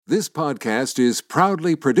This podcast is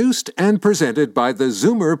proudly produced and presented by the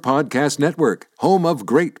Zoomer Podcast Network, home of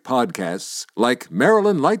great podcasts like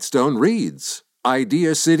Marilyn Lightstone Reads,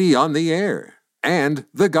 Idea City on the Air, and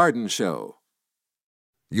The Garden Show.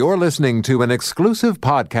 You're listening to an exclusive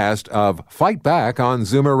podcast of Fight Back on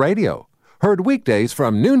Zoomer Radio, heard weekdays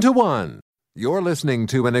from noon to 1. You're listening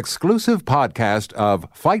to an exclusive podcast of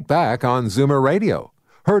Fight Back on Zoomer Radio,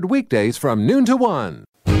 heard weekdays from noon to 1.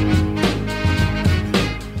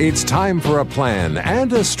 It's time for a plan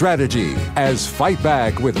and a strategy as Fight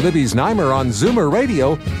Back with Libby Znaimer on Zoomer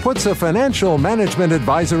Radio puts a financial management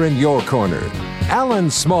advisor in your corner. Alan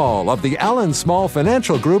Small of the Alan Small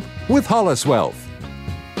Financial Group with Hollis Wealth.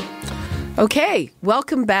 Okay,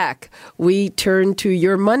 welcome back. We turn to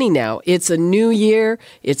your money now. It's a new year,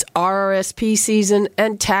 it's RRSP season,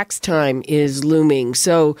 and tax time is looming.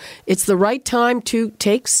 So it's the right time to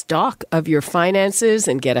take stock of your finances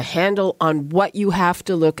and get a handle on what you have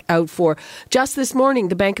to look out for. Just this morning,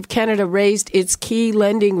 the Bank of Canada raised its key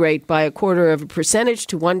lending rate by 0.25%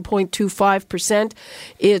 to 1.25%.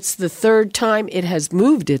 It's the third time it has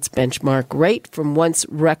moved its benchmark rate from once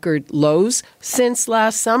record lows since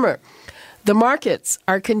last summer. The markets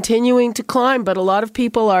are continuing to climb, but a lot of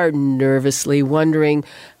people are nervously wondering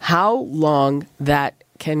how long that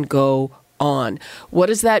can go on. What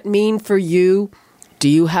does that mean for you? Do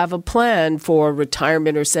you have a plan for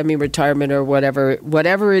retirement or semi-retirement or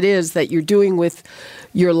whatever it is that you're doing with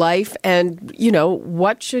your life? And,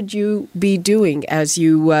 what should you be doing as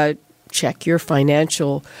you check your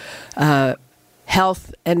financial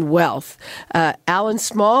health and wealth? Alan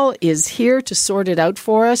Small is here to sort it out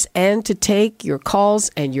for us and to take your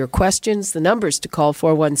calls and your questions. The numbers to call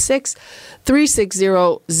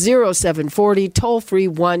 416-360-0740, toll free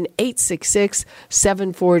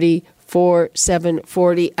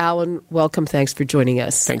 1-866-740-4740. Alan, welcome. Thanks for joining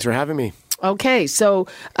us. Thanks for having me. Okay, so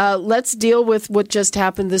let's deal with what just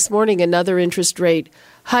happened this morning, another interest rate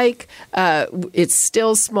hike. It's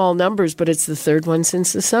still small numbers, but it's the third one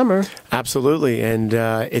since the summer. Absolutely, and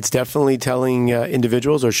it's definitely telling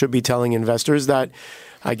individuals, or should be telling investors, that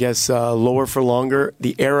I guess lower for longer,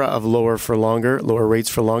 the era of lower rates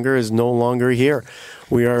for longer is no longer here.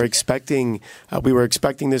 We were expecting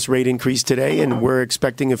this rate increase today, and we're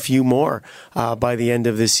expecting a few more by the end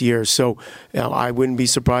of this year. So I wouldn't be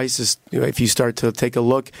surprised if you start to take a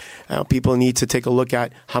look. People need to take a look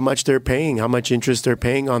at how much they're paying, how much interest they're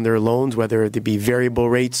paying on their loans, whether it be variable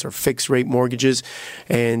rates or fixed rate mortgages.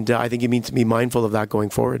 And I think you need to be mindful of that going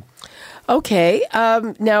forward. Okay.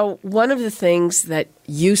 Now, one of the things that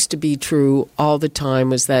used to be true all the time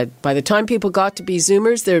was that by the time people got to be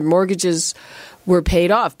Zoomers, their mortgages were paid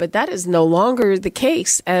off. But that is no longer the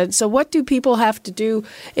case. And so what do people have to do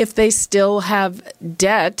if they still have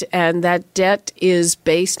debt, and that debt is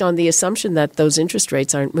based on the assumption that those interest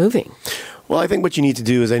rates aren't moving? Well, I think what you need to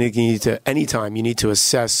do is anytime you need to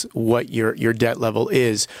assess what your debt level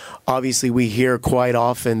is. Obviously, we hear quite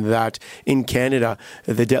often that in Canada,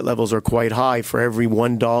 the debt levels are quite high. For every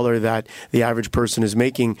 $1 that the average person is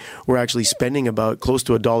making, we're actually spending about close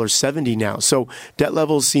to $1.70 now. So debt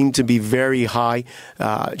levels seem to be very high.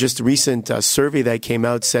 Just a recent survey that came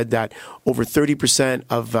out said that over 30%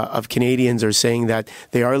 of Canadians are saying that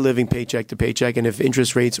they are living paycheck to paycheck, and if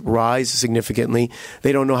interest rates rise significantly,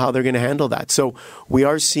 they don't know how they're going to handle that. So we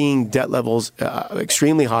are seeing debt levels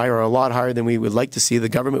extremely high, or a lot higher than we would like to see, the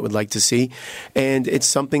government would like to see. And it's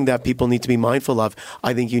something that people need to be mindful of.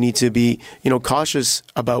 I think you need to be, cautious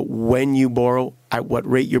about when you borrow, at what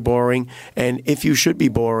rate you're borrowing, and if you should be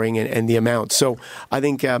borrowing, and the amount. So I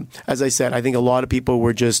think, as I said, I think a lot of people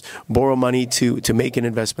would just borrow money to make an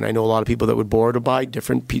investment. I know a lot of people that would borrow to buy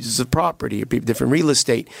different pieces of property or different real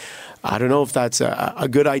estate. I don't know if that's a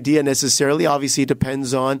good idea necessarily. Obviously, it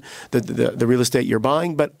depends on the real estate you're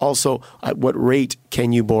buying, but also at what rate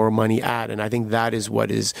can you borrow money at? And I think that is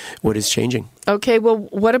what is changing. Okay, well,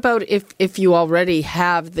 what about if you already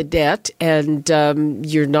have the debt and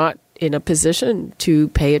you're not in a position to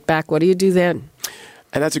pay it back? What do you do then?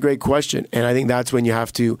 And that's a great question. And I think that's when you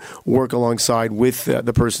have to work alongside with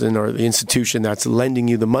the person or the institution that's lending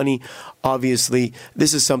you the money. Obviously,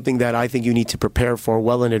 this is something that I think you need to prepare for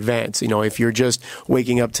well in advance. If you're just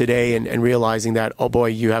waking up today and realizing that, oh boy,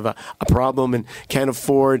 you have a problem and can't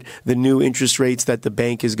afford the new interest rates that the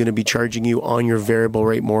bank is going to be charging you on your variable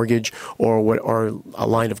rate mortgage or a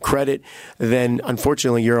line of credit, then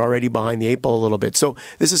unfortunately you're already behind the eight ball a little bit. So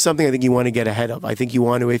this is something I think you want to get ahead of. I think you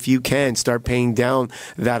want to, if you can, start paying down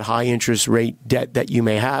that high interest rate debt that you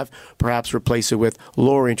may have, perhaps replace it with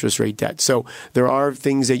lower interest rate debt. So there are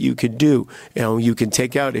things that you could do. You can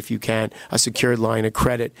take out, if you can, a secured line of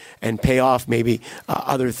credit and pay off maybe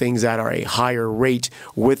other things that are a higher rate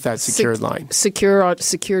with that secured line.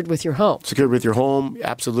 Secured with your home. Secured with your home,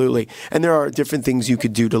 absolutely. And there are different things you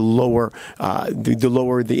could do to lower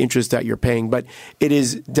the interest that you're paying. But it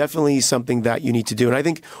is definitely something that you need to do. And I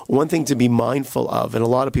think one thing to be mindful of, and a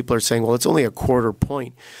lot of people are saying, well, it's only a quarter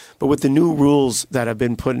point. But with the new rules that have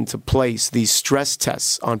been put into place, these stress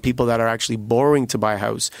tests on people that are actually borrowing to buy a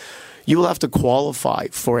house, you will have to qualify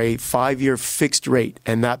for a 5-year fixed rate.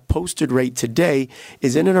 And that posted rate today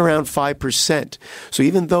is in and around 5%. So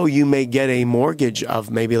even though you may get a mortgage of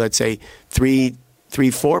maybe, let's say,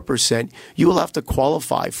 4%, you will have to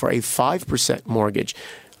qualify for a 5% mortgage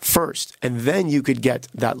first, and then you could get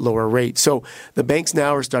that lower rate. So the banks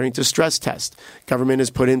now are starting to stress test. Government has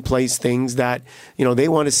put in place things that, they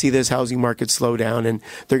want to see this housing market slow down, and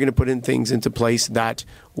they're going to put in things into place that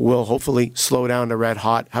will hopefully slow down the red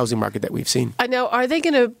hot housing market that we've seen. Now, are they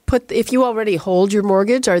going to if you already hold your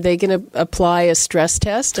mortgage, are they going to apply a stress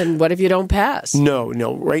test? And what if you don't pass? No.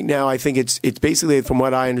 Right now, I think it's basically, from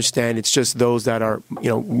what I understand, it's just those that are,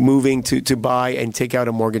 moving to buy and take out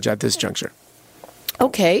a mortgage at this juncture.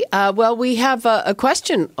 Okay. Well, we have a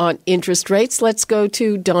question on interest rates. Let's go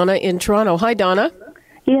to Donna in Toronto. Hi, Donna.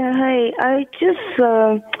 Yeah, hi.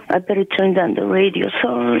 I better turn down the radio.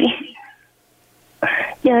 Sorry.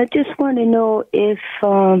 Yeah, I just want to know if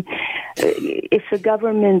the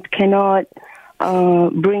government cannot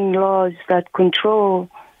bring laws that control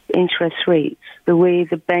interest rates the way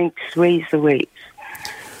the banks raise the rates.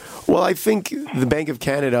 Well, I think the Bank of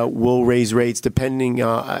Canada will raise rates depending,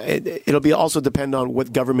 it'll be also depend on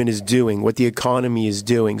what government is doing, what the economy is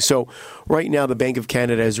doing. So right now, the Bank of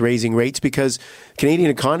Canada is raising rates because Canadian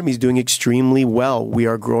economy is doing extremely well. We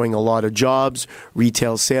are growing a lot of jobs.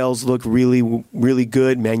 Retail sales look really, really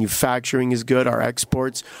good. Manufacturing is good. Our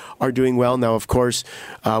exports are doing well. Now, of course,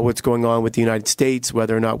 what's going on with the United States,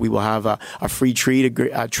 whether or not we will have a free trade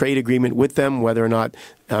agreement with them, whether or not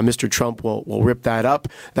Mr. Trump will rip that up.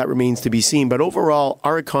 That remains to be seen. But overall,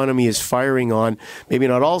 our economy is firing on maybe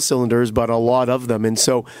not all cylinders, but a lot of them. And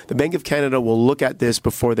so the Bank of Canada will look at this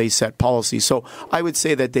before they set policy. So I would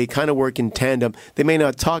say that they kind of work in tandem. They may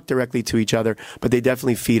not talk directly to each other, but they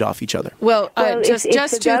definitely feed off each other. Well, just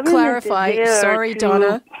to clarify, sorry,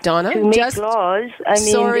 Donna, to make just laws.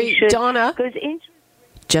 Donna,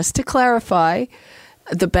 just to clarify.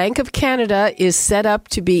 The Bank of Canada is set up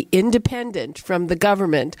to be independent from the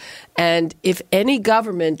government. And if any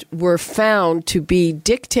government were found to be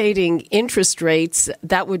dictating interest rates,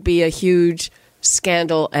 that would be a huge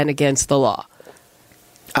scandal and against the law.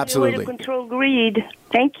 Absolutely. Way to control greed.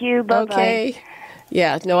 Thank you. Bye-bye. Okay.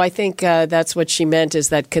 Yeah, no, I think that's what she meant, is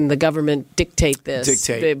that can the government dictate this?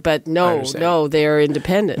 Dictate. But no, they're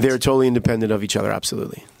independent. They're totally independent of each other,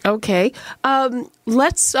 absolutely. Okay.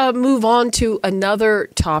 Let's move on to another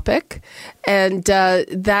topic, and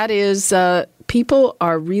that is people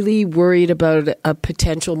are really worried about a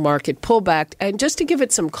potential market pullback. And just to give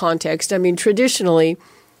it some context, I mean, traditionally,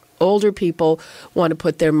 older people want to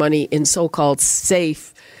put their money in so-called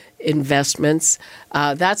safe investments.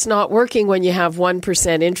 That's not working when you have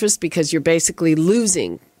 1% interest, because you're basically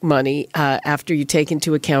losing money after you take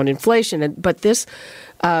into account inflation. But this,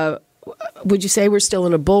 would you say we're still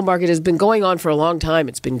in a bull market? It's been going on for a long time.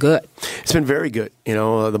 It's been good. It's been very good.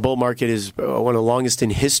 The bull market is one of the longest in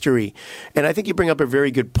history. And I think you bring up a very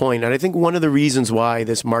good point. And I think one of the reasons why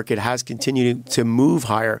this market has continued to move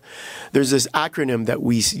higher, there's this acronym that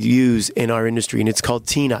we use in our industry, and it's called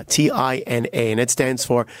TINA, T-I-N-A, and it stands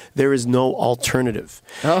for There Is No Alternative.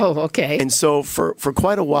 Oh, okay. And so for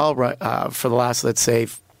quite a while, for the last, let's say,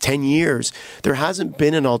 10 years, there hasn't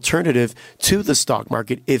been an alternative to the stock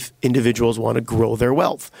market if individuals want to grow their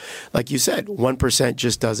wealth. Like you said, 1%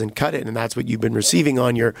 just doesn't cut it. And that's what you've been receiving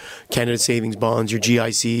on your Canada Savings bonds, your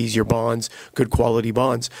GICs, your bonds, good quality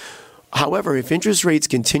bonds. However, if interest rates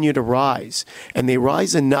continue to rise, and they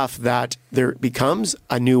rise enough that there becomes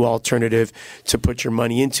a new alternative to put your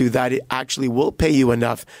money into, that it actually will pay you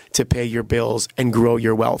enough to pay your bills and grow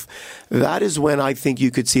your wealth, that is when I think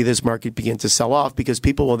you could see this market begin to sell off, because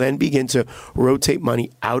people will then begin to rotate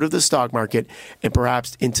money out of the stock market and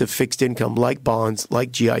perhaps into fixed income like bonds,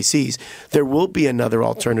 like GICs. There will be another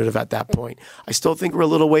alternative at that point. I still think we're a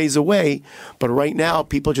little ways away, but right now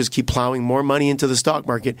people just keep plowing more money into the stock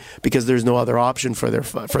market because there's no other option for their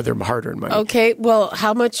hard-earned money. Okay, well,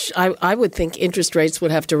 how much? I would think interest rates would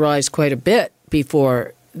have to rise quite a bit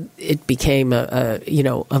before it became a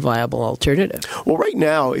viable alternative. Well, right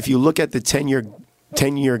now, if you look at the 10-year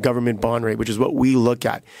 10-year government bond rate, which is what we look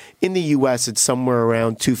at. In the U.S., it's somewhere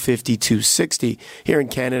around 250, 260. Here in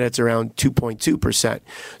Canada, it's around 2.2%.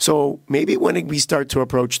 So maybe when we start to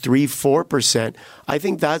approach 3, 4%, I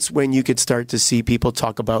think that's when you could start to see people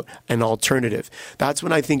talk about an alternative. That's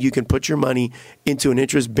when I think you can put your money into an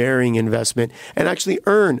interest-bearing investment and actually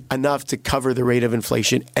earn enough to cover the rate of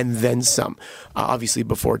inflation and then some, obviously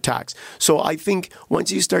before tax. So I think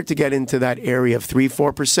once you start to get into that area of 3,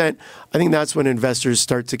 4%, I think that's when investors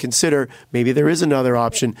start to consider maybe there is another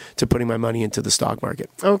option to putting my money into the stock market.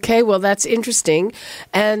 Okay, well, that's interesting.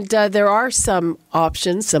 And there are some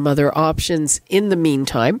other options in the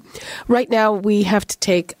meantime. Right now, we have to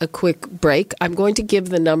take a quick break. I'm going to give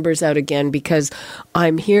the numbers out again because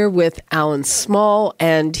I'm here with Alan Small,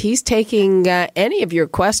 and he's taking any of your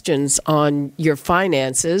questions on your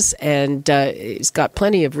finances, and he's got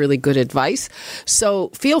plenty of really good advice. So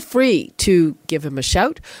feel free to give him a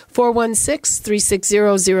shout.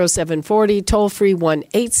 416-360-0740, toll free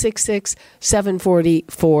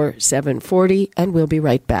 1-866-740-4740, and we'll be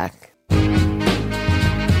right back.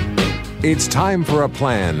 It's time for a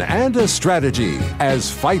plan and a strategy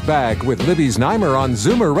as Fight Back with Libby Znaimer on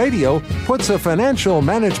Zoomer Radio puts a financial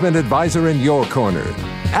management advisor in your corner.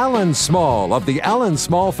 Alan Small of the Alan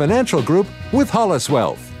Small Financial Group with Hollis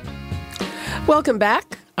Wealth. Welcome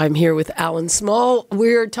back. I'm here with Alan Small.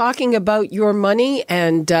 We're talking about your money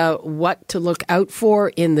and what to look out for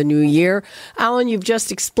in the new year. Alan, you've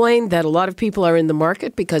just explained that a lot of people are in the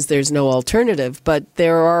market because there's no alternative, but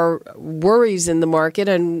there are worries in the market.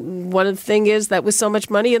 And one of the things is that with so much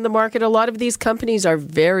money in the market, a lot of these companies are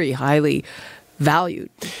very highly valued.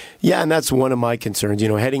 Yeah, and that's one of my concerns.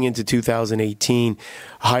 Heading into 2018,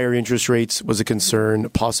 higher interest rates was a concern.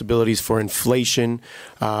 Possibilities for inflation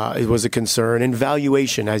it was a concern. And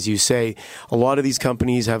valuation, as you say, a lot of these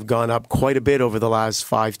companies have gone up quite a bit over the last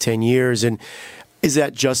 5-10 years. And is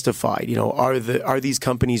that justified? Are these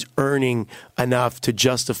companies earning enough to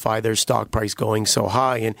justify their stock price going so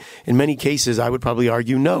high? And in many cases, I would probably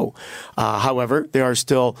argue no. However, there are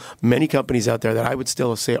still many companies out there that I would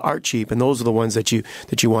still say are cheap, and those are the ones that you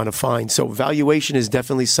want to find. So valuation is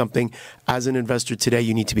definitely something as an investor today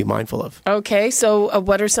you need to be mindful of. Okay, so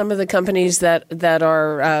what are some of the companies that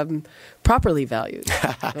are properly valued?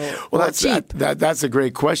 Well, that's a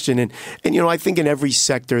great question. And I think in every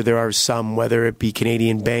sector there are some, whether it be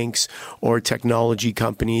Canadian banks or technology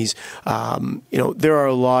companies. There are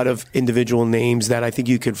a lot of individual names that I think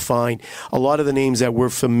you could find. A lot of the names that we're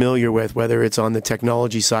familiar with, whether it's on the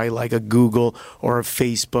technology side like a Google or a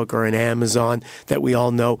Facebook or an Amazon that we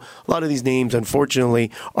all know. A lot of these names,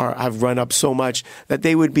 unfortunately, have run up so much that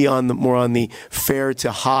they would be more on the fair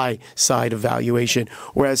to high side of valuation,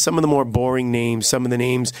 whereas some of the more boring names, some of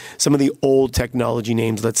the old technology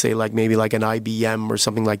names, let's say maybe like an IBM or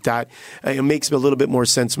something like that, it makes a little bit more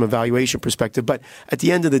sense from a valuation perspective. But at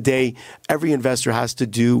the end of the day, every investor has to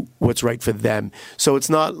do what's right for them. So it's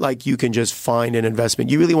not like you can just find an investment.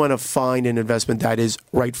 You really want to find an investment that is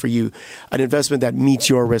right for you, an investment that meets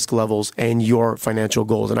your risk levels and your financial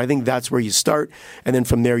goals. And I think that's where you start. And then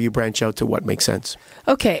from there, you branch out to what makes sense.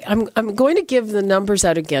 Okay, I'm going to give the numbers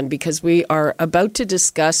out again because we are about to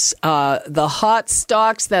discuss the hot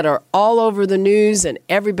stocks that are all over the news and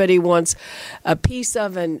everybody wants a piece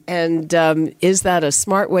of. And is that a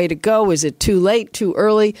smart way to go? Is it too late, too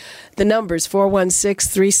early? The numbers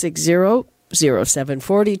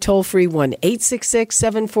 416-360-0740, toll free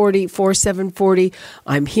 1-866-740-4740.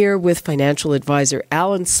 I'm here with financial advisor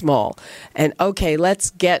Alan Small. And okay, let's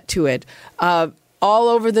get to it. All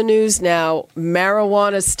over the news now,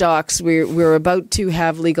 marijuana stocks. We're about to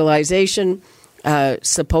have legalization.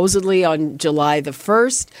 Supposedly on July the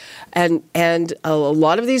 1st, and a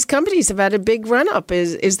lot of these companies have had a big run-up.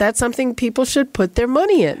 Is that something people should put their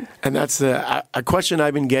money in? And that's a question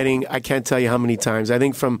I've been getting, I can't tell you how many times. I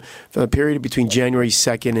think from the period between January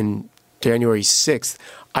 2nd and January 6th,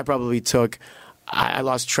 I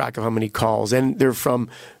lost track of how many calls, and they're from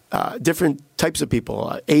different types of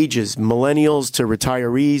people, ages, millennials to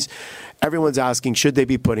retirees. Everyone's asking, should they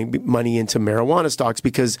be putting money into marijuana stocks?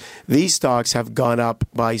 Because these stocks have gone up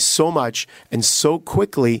by so much and so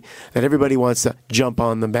quickly that everybody wants to jump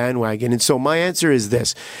on the bandwagon. And so my answer is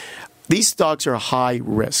this. These stocks are high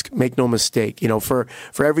risk. Make no mistake. For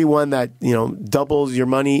everyone that, doubles your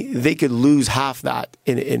money, they could lose half that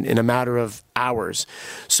in a matter of hours.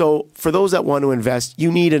 So for those that want to invest,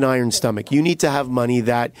 you need an iron stomach. You need to have money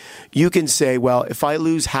that you can say, well, if I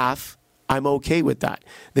lose half, I'm okay with that.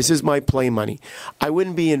 This is my play money. I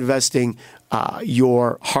wouldn't be investing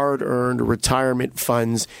your hard-earned retirement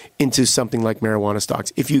funds into something like marijuana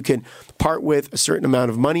stocks. If you can part with a certain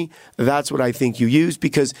amount of money, that's what I think you use,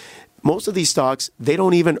 because most of these stocks, they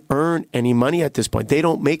don't even earn any money at this point. They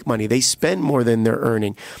don't make money. They spend more than they're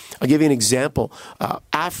earning. I'll give you an example.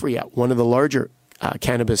 Afria, one of the larger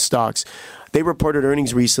cannabis stocks, they reported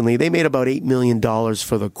earnings recently. They made about $8 million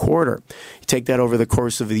for the quarter. You take that over the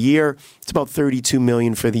course of the year, it's about $32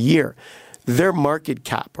 million for the year. Their market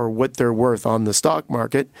cap, or what they're worth on the stock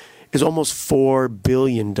market, is almost $4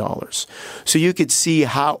 billion. So you could see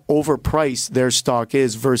how overpriced their stock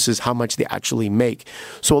is versus how much they actually make.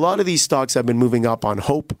 So a lot of these stocks have been moving up on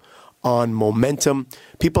hope, on momentum.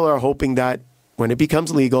 People are hoping that when it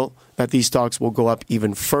becomes legal, that these stocks will go up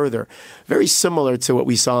even further. Very similar to what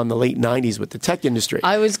we saw in the late 90s with the tech industry.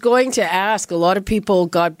 I was going to ask, a lot of people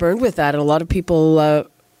got burned with that, and a lot of people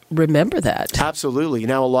remember that. Absolutely.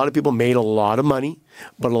 Now, a lot of people made a lot of money,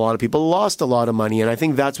 but a lot of people lost a lot of money, and I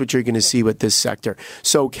think that's what you're going to see with this sector.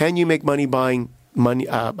 So can you make money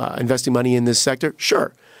investing money in this sector?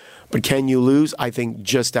 Sure. But can you lose? I think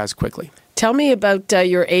just as quickly. Tell me about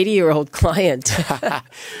your 80-year-old client.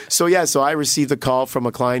 So I received a call from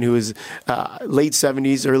a client who was late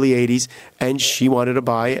 70s, early 80s, and she wanted to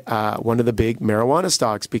buy one of the big marijuana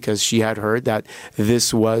stocks because she had heard that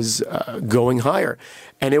this was going higher.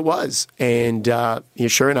 And it was. And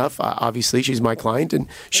sure enough, obviously, she's my client, and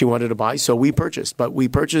she wanted to buy, so we purchased. But we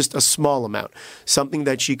purchased a small amount, something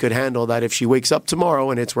that she could handle, that if she wakes up tomorrow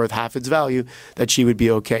and it's worth half its value, that she would be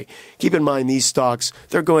okay. Keep in mind, these stocks,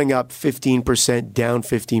 they're going up 15%, down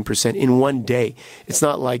 15% in one day. It's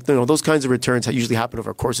not like, those kinds of returns usually happen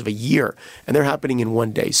over a course of a year, and they're happening in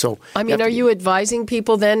one day. So, I mean, are you advising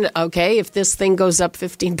people then, okay, if this thing goes up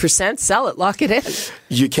 15%, sell it, lock it in?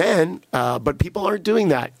 You can, but people aren't doing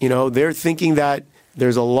that. They're thinking that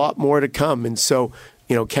there's a lot more to come. And so,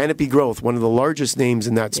 Canopy Growth, one of the largest names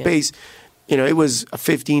in that space, it was a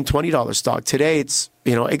 $15, $20 stock. Today,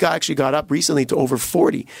 it actually got up recently to over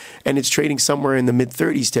 40, and it's trading somewhere in the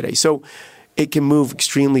mid-30s today. So it can move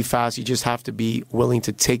extremely fast. You just have to be willing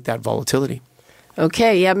to take that volatility.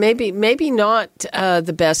 Okay, yeah, maybe not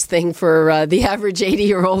the best thing for the average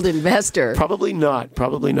 80-year-old investor. Probably not.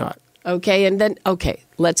 Okay, and then,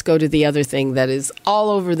 let's go to the other thing that is all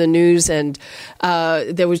over the news. And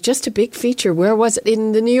there was just a big feature. Where was it?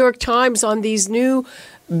 In the New York Times on these new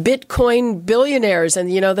Bitcoin billionaires. And,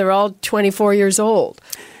 they're all 24 years old.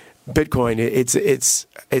 Bitcoin,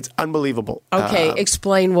 it's unbelievable. Okay,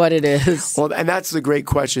 explain what it is. Well, and that's the great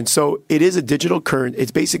question. So it is a digital currency.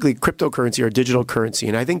 It's basically cryptocurrency or digital currency.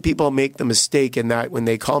 And I think people make the mistake in that when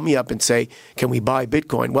they call me up and say, can we buy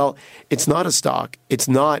Bitcoin? Well, it's not a stock. It's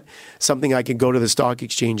not something I can go to the stock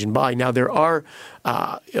exchange and buy. Now, there are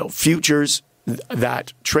futures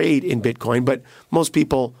that trade in Bitcoin, but most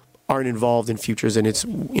people aren't involved in futures, and it's a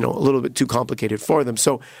little bit too complicated for them.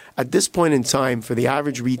 So at this point in time, for the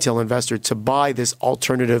average retail investor to buy this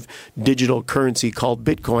alternative digital currency called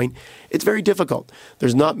Bitcoin, it's very difficult.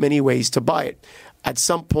 There's not many ways to buy it. At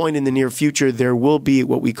some point in the near future, there will be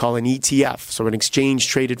what we call an ETF, so an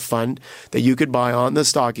exchange-traded fund that you could buy on the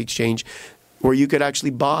stock exchange, where you could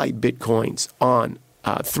actually buy Bitcoins on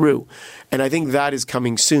through. And I think that is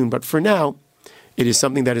coming soon. But for now, it is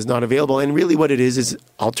something that is not available. And really what it is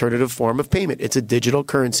alternative form of payment. It's a digital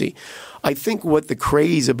currency. I think what the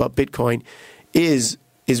craze about Bitcoin is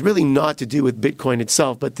really not to do with Bitcoin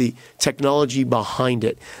itself, but the technology behind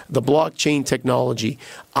it. The blockchain technology,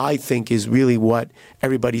 I think, is really what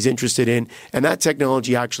everybody's interested in. And that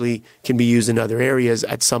technology actually can be used in other areas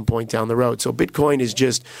at some point down the road. So Bitcoin is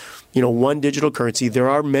just one digital currency. There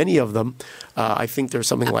are many of them. I think there's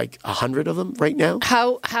something like 100 of them right now.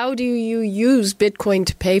 How do you use Bitcoin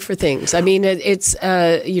to pay for things? I mean, it's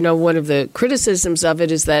one of the criticisms of it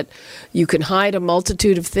is that you can hide a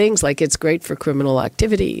multitude of things, like it's great for criminal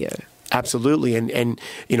activity. Absolutely. And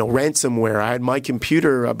ransomware. I had my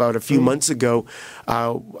computer about a few months ago.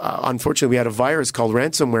 Unfortunately, we had a virus called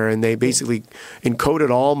ransomware, and they basically encoded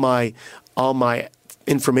all my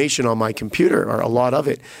information on my computer, or a lot of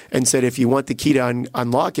it, and said, if you want the key to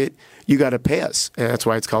unlock it, you got to pay us. And that's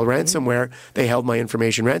why it's called ransomware. They held my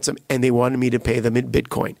information ransom, and they wanted me to pay them in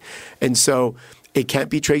Bitcoin. And so it can't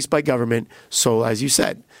be traced by government. So as you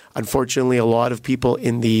said, unfortunately, a lot of people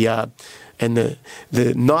in the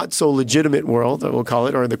not so legitimate world, we'll call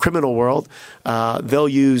it, or the criminal world, they'll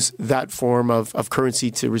use that form of currency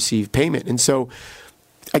to receive payment. And so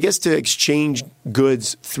I guess to exchange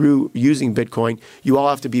goods through using Bitcoin, you all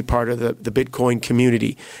have to be part of the Bitcoin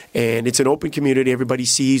community. And it's an open community. Everybody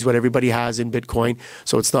sees what everybody has in Bitcoin.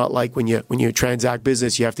 So it's not like when you transact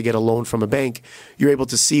business, you have to get a loan from a bank. You're able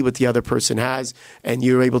to see what the other person has, and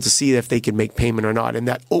you're able to see if they can make payment or not. And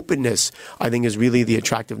that openness, I think, is really the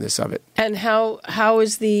attractiveness of it. And how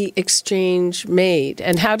is the exchange made?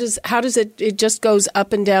 And how does it just goes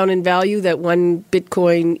up and down in value, that one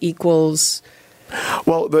Bitcoin equals...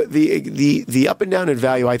 Well, the up and down in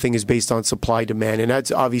value, I think, is based on supply demand, and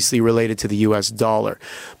that's obviously related to the U.S. dollar.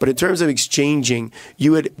 But in terms of exchanging,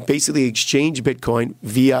 you would basically exchange Bitcoin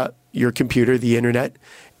via your computer, the internet,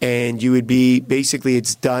 and you would be basically,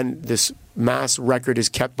 it's done. This mass record is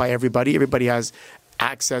kept by everybody. Everybody has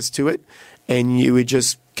access to it, and you would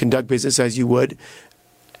just conduct business as you would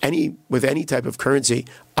with any type of currency.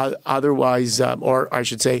 Otherwise, or I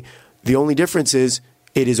should say, the only difference is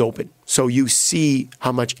it is open. So you see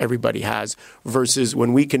how much everybody has, versus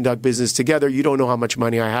when we conduct business together, you don't know how much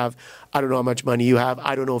money I have. I don't know how much money you have.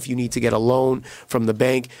 I don't know if you need to get a loan from the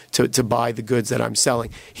bank to buy the goods that I'm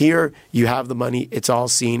selling. Here, you have the money. It's all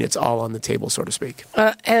seen. It's all on the table, so to speak.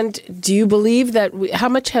 And do you believe that, how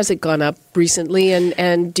much has it gone up recently,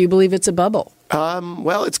 and do you believe it's a bubble?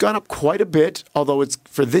 Well, it's gone up quite a bit, although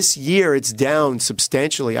for this year, it's down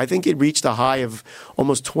substantially. I think it reached a high of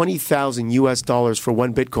almost $20,000 US for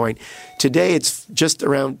one Bitcoin. Today, it's just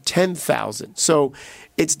around 10,000. So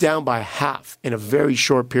it's down by half in a very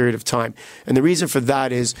short period of time. And the reason for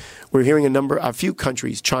that is we're hearing a few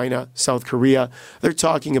countries, China, South Korea, they're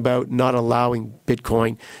talking about not allowing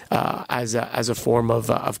Bitcoin as a form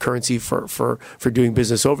of currency for doing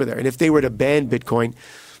business over there. And if they were to ban Bitcoin,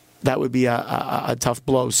 that would be a tough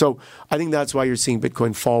blow. So I think that's why you're seeing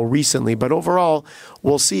Bitcoin fall recently. But overall,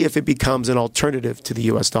 we'll see if it becomes an alternative to the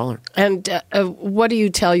U.S. dollar. And what do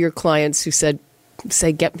you tell your clients who say,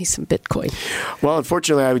 get me some Bitcoin? Well,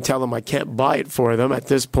 unfortunately, I would tell them I can't buy it for them. At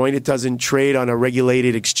this point, it doesn't trade on a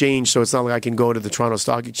regulated exchange, so it's not like I can go to the Toronto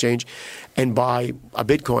Stock Exchange and buy a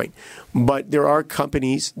Bitcoin. But there are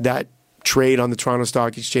companies that trade on the Toronto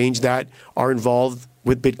Stock Exchange that are involved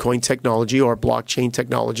with Bitcoin technology or blockchain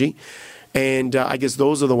technology. And I guess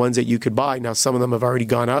those are the ones that you could buy. Now, some of them have already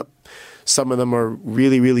gone up. Some of them are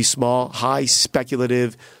really, really small, high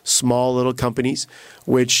speculative, small little companies,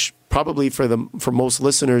 which probably for most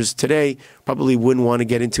listeners today probably wouldn't want to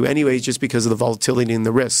get into anyways, just because of the volatility and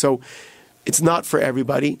the risk. So it's not for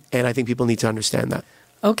everybody, and I think people need to understand that.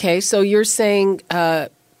 Okay, so you're saying,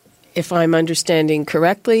 if I'm understanding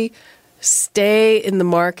correctly, stay in the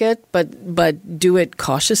market, but do it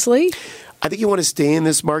cautiously? I think you want to stay in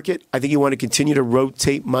this market. I think you want to continue to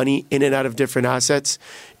rotate money in and out of different assets.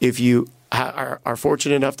 If you are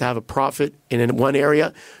fortunate enough to have a profit in one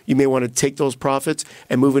area, you may want to take those profits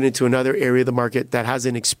and move it into another area of the market that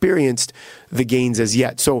hasn't experienced the gains as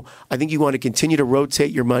yet. So I think you want to continue to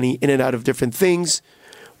rotate your money in and out of different things,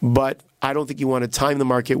 but I don't think you want to time the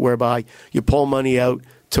market whereby you pull money out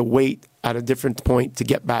to wait at a different point to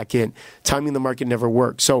get back in. Timing the market never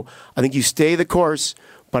works. So I think you stay the course,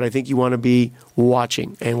 but I think you want to be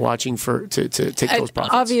watching to take those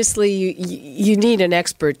profits. Obviously, you need an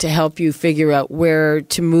expert to help you figure out where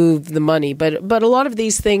to move the money. But a lot of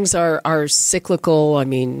these things are cyclical. I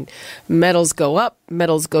mean, metals go up,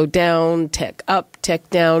 metals go down, tech up, tech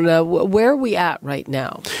down. Where are we at right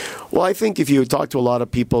now? Well, I think if you talk to a lot of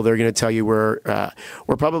people, they're going to tell you we're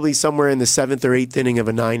probably somewhere in the 7th or 8th inning of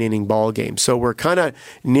a 9-inning ball game. So we're kind of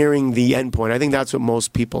nearing the end point. I think that's what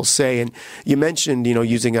most people say. And you mentioned,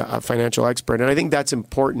 using a financial expert, and I think that's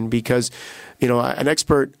important because, an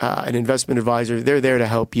expert, an investment advisor, they're there to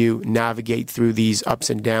help you navigate through these ups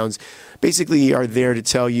and downs. Basically, are there to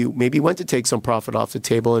tell you maybe when to take some profit off the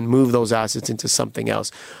table and move those assets into something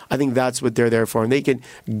else. I think that's what they're there for, and they can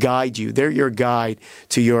guide you. They're your guide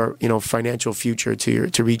to your, financial future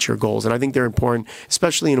to reach your goals. And I think they're important,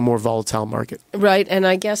 especially in a more volatile market. Right, and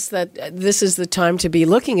I guess that this is the time to be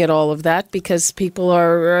looking at all of that because people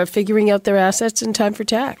are figuring out their assets in time for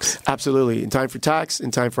tax. Absolutely, in time for tax,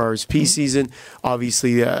 in time for RSP season.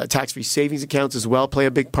 Obviously, tax-free savings accounts as well play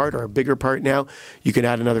a big part, or a bigger part now. You can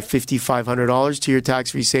add another $5,500 to your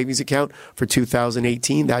tax-free savings account for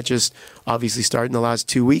 2018. That just obviously started in the last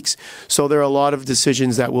 2 weeks. So there are a lot of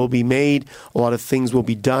decisions that will be made. A lot of things will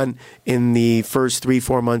be done in the first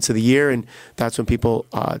 3-4 months of the year, and that's when people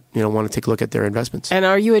want to take a look at their investments. And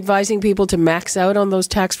are you advising people to max out on those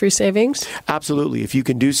tax-free savings? Absolutely. If you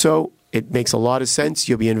can do so, It makes a lot of sense.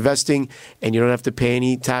 You'll be investing, and you don't have to pay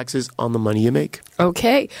any taxes on the money you make.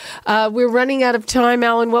 Okay. We're running out of time,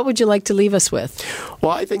 Alan. What would you like to leave us with?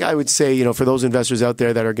 Well, I think I would say, for those investors out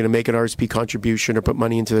there that are going to make an RSP contribution or put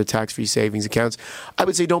money into their tax-free savings accounts, I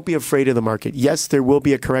would say don't be afraid of the market. Yes, there will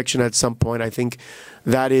be a correction at some point. I think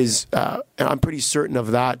that is, I'm pretty certain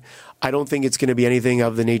of that. I don't think it's going to be anything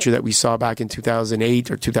of the nature that we saw back in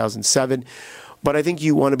 2008 or 2007. But I think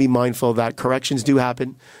you want to be mindful that corrections do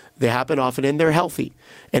happen. They happen often, and they're healthy.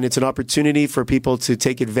 And it's an opportunity for people to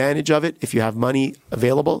take advantage of it if you have money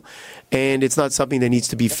available. And it's not something that needs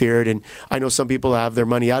to be feared. And I know some people have their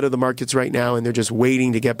money out of the markets right now, and they're just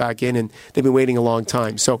waiting to get back in, and they've been waiting a long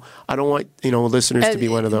time. So I don't want listeners to be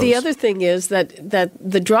one of those. The other thing is that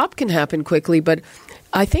the drop can happen quickly, but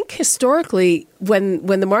I think historically, when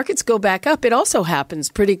the markets go back up, it also happens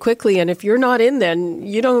pretty quickly. And if you're not in, then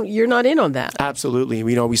you're not in on that. Absolutely.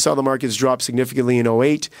 We saw the markets drop significantly in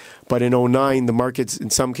 2008, but in 2009, the markets in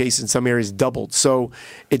some cases, in some areas, doubled. So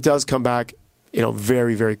it does come back,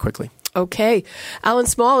 very, very quickly. Okay. Alan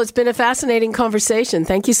Small, it's been a fascinating conversation.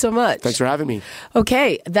 Thank you so much. Thanks for having me.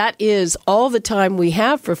 Okay, that is all the time we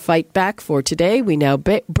have for Fight Back for today. We now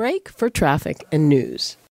break for traffic and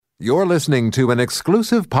news. You're listening to an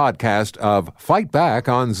exclusive podcast of Fight Back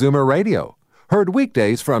on Zoomer Radio. Heard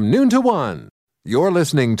weekdays from noon to 1. You're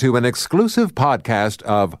listening to an exclusive podcast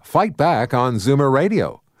of Fight Back on Zoomer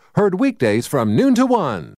Radio. Heard weekdays from noon to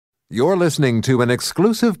 1. You're listening to an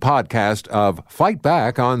exclusive podcast of Fight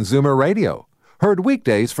Back on Zoomer Radio. Heard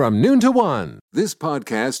weekdays from noon to 1. This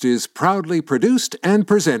podcast is proudly produced and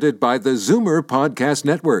presented by the Zoomer Podcast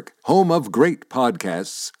Network, home of great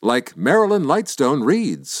podcasts like Marilyn Lightstone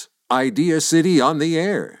Reads, Idea City on the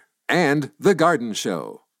Air, and The Garden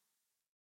Show.